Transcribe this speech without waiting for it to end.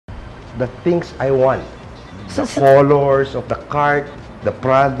the things I want. The colors of the cart, the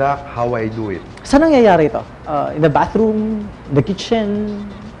product, how I do it. Saan nangyayari ito? In the bathroom, the kitchen,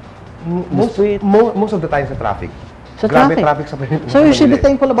 Most of the time sa traffic. sa Grabe traffic. traffic sa Pilipinas. So you should be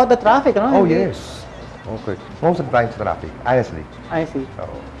thankful about the traffic, no? Oh, yes. Okay. Most of the time sa traffic, honestly. I see.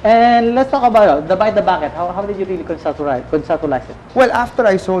 Oo. And let's talk about the buy the bucket. How did you really conceptualize it? Well, after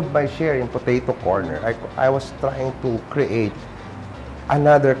I sold my share in Potato Corner, I was trying to create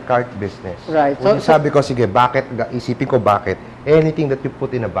another cart business. Right. So sabi ko, sige, bakit? Isipin ko bakit. Anything that you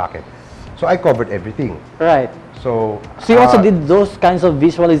put in a bucket. So I covered everything. Right. So So you also did those kinds of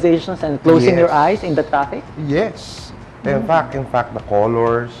visualizations and closing your Yes. eyes in the traffic? Yes. In fact, the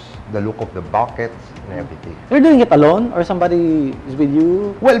colors, the look of the buckets, and everything. You're doing it alone or somebody is with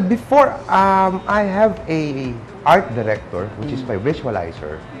you? Well, before, I have a art director, which is my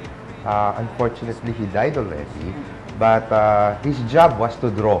visualizer. Unfortunately, he died already. But his job was to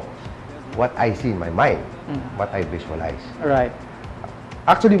draw what I see in my mind, what I visualize. Right.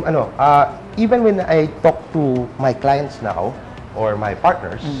 Actually, even when I talk to my clients now, or my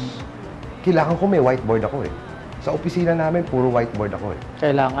partners, kailangan ko may whiteboard ako eh. Sa opisina namin, puro whiteboard ako eh.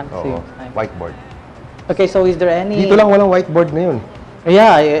 Kailangan. Oo, whiteboard. Okay, so is there any... Dito lang walang whiteboard ngayon.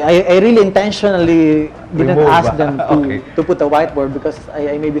 Yeah, I really intentionally didn't Remove. ask them Okay. to put a whiteboard because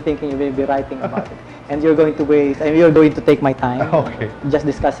I may be thinking you may be writing about it. And you're going to waste, and you're going to take my time Okay. just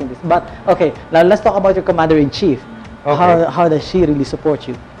discussing this. But, okay, now let's talk about your Commander-in-Chief. Okay. How does she really support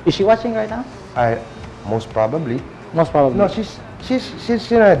you? Is she watching right now? Most probably. Most probably. No, she's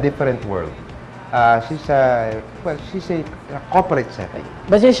in a different world. She's a corporate setting.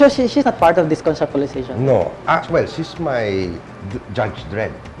 But she's not part of this conceptualization. No. Well, she's my Judge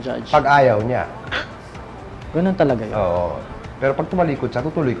Dredd. Judge. Pag ayaw niya. Ganun talaga yun. Oo. Pero pag tumalikod siya,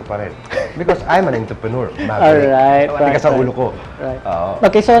 tutuloy ko pa rin. Because I'm an entrepreneur. Alright. Matigas sa ulo ko. Right. Oo.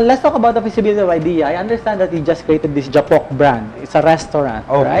 Okay, so let's talk about the feasibility of idea. I understand that you just created this Japok brand. It's a restaurant,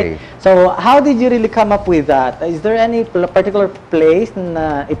 right? Okay. So how did you really come up with that? Is there any particular place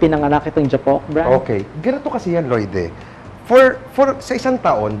na ipinanganak itong Japok brand? Okay. Ganito kasi yan, Lloyd eh. Sa isang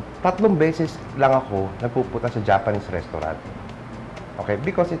taon, 3 beses lang ako nagpupunta sa Japanese restaurant. Okay?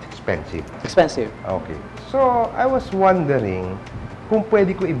 Because it's expensive. Expensive. Okay. So, I was wondering kung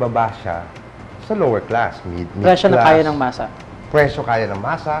pwede ko ibaba siya sa lower class, mid Presyo na class. kaya ng masa. Presyo kaya ng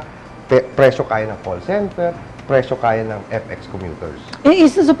masa, presyo kaya ng call center, presyo kaya ng FX commuters.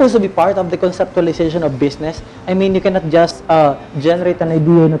 Is this supposed to be part of the conceptualization of business? I mean, you cannot just generate an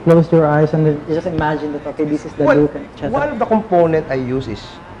idea and close your eyes and then just imagine that, okay, this is the look, etc. One of the component I use is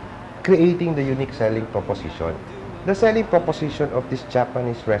creating the unique selling proposition. The selling proposition of this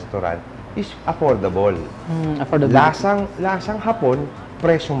Japanese restaurant is affordable. Affordable. Lasang Hapon,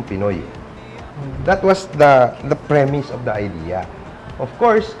 presyong Pinoy. That was the premise of the idea. Of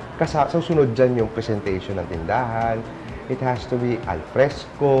course, susunod dyan yung presentation ng tindahan. It has to be al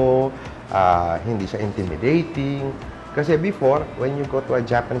fresco, hindi siya intimidating. Kasi before, when you go to a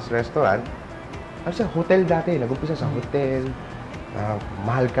Japanese restaurant, sa hotel dati, nag-umpisa sa hotel,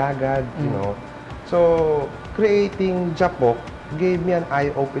 mahal kagad, you know. So, creating Japok gave me an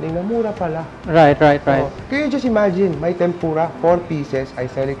eye-opening na mura pala. Right. So, can you just imagine, my tempura, 4 pieces, I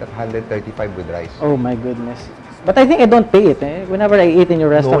sell it at 135 with rice. Oh my goodness. But I think I don't pay it eh. Whenever I eat in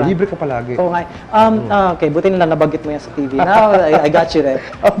your No, restaurant. libre ka palagi. Oo nga. Okay, buti nila nabanggit mo yan sa TV. Now, I got you there.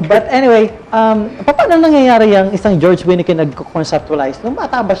 But anyway, paano nangyayari yung isang George Wieneke nag-conceptualize? Nung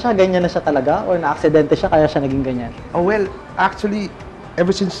bata ba siya, ganyan na siya talaga? Or na-aksidente siya, kaya siya naging ganyan? Oh, well, actually,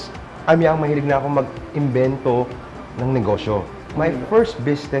 ever since I'm young, mahilig na ako mag-imbento ng negosyo. My first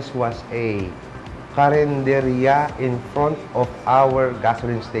business was a karinderya in front of our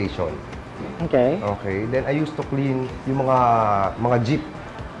gasoline station. Okay. Okay. Then I used to clean yung mga jeep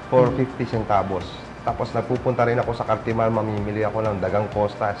for 50 centavos. Tapos nagpupunta rin ako sa Cartimar, mamimili ako ng dagang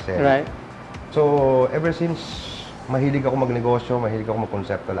Costa. Right. So, ever since mahilig ako magnegosyo, mahilig ako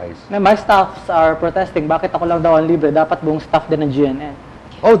mag-conceptualize. My staffs are protesting. Bakit ako lang daw ang libre? Dapat buong staff din ng GNN.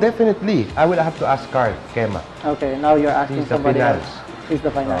 Oh, definitely. I will have to ask Carl, Kema. Okay, now you're asking He's the somebody finance. else. He's the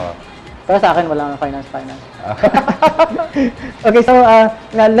finance. Pero sa akin, wala nang finance. Okay, so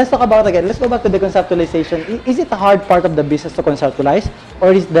let's talk about again. Let's go back to the conceptualization. Is it the hard part of the business to conceptualize or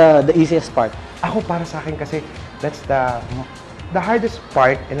is the easiest part? Ako, para sa akin kasi, that's the hardest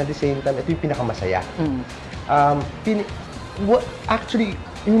part and at the same time, ito yung pinakamasaya. Actually,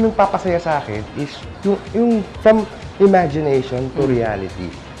 yung papasaya sa akin is yung from imagination to reality.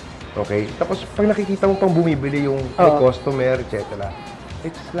 Okay? Tapos, pag nakikita mo pang bumibili yung may customer, etc.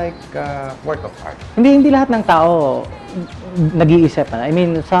 It's like work of art. Hindi lahat ng tao nag-iisip na. I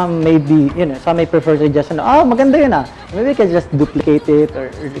mean, some may be, some may prefer to just, maganda yun ah. Maybe we can just duplicate it or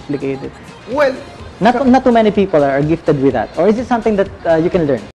replicate it. Well, Not too many people are gifted with that. Or is it something that you can learn?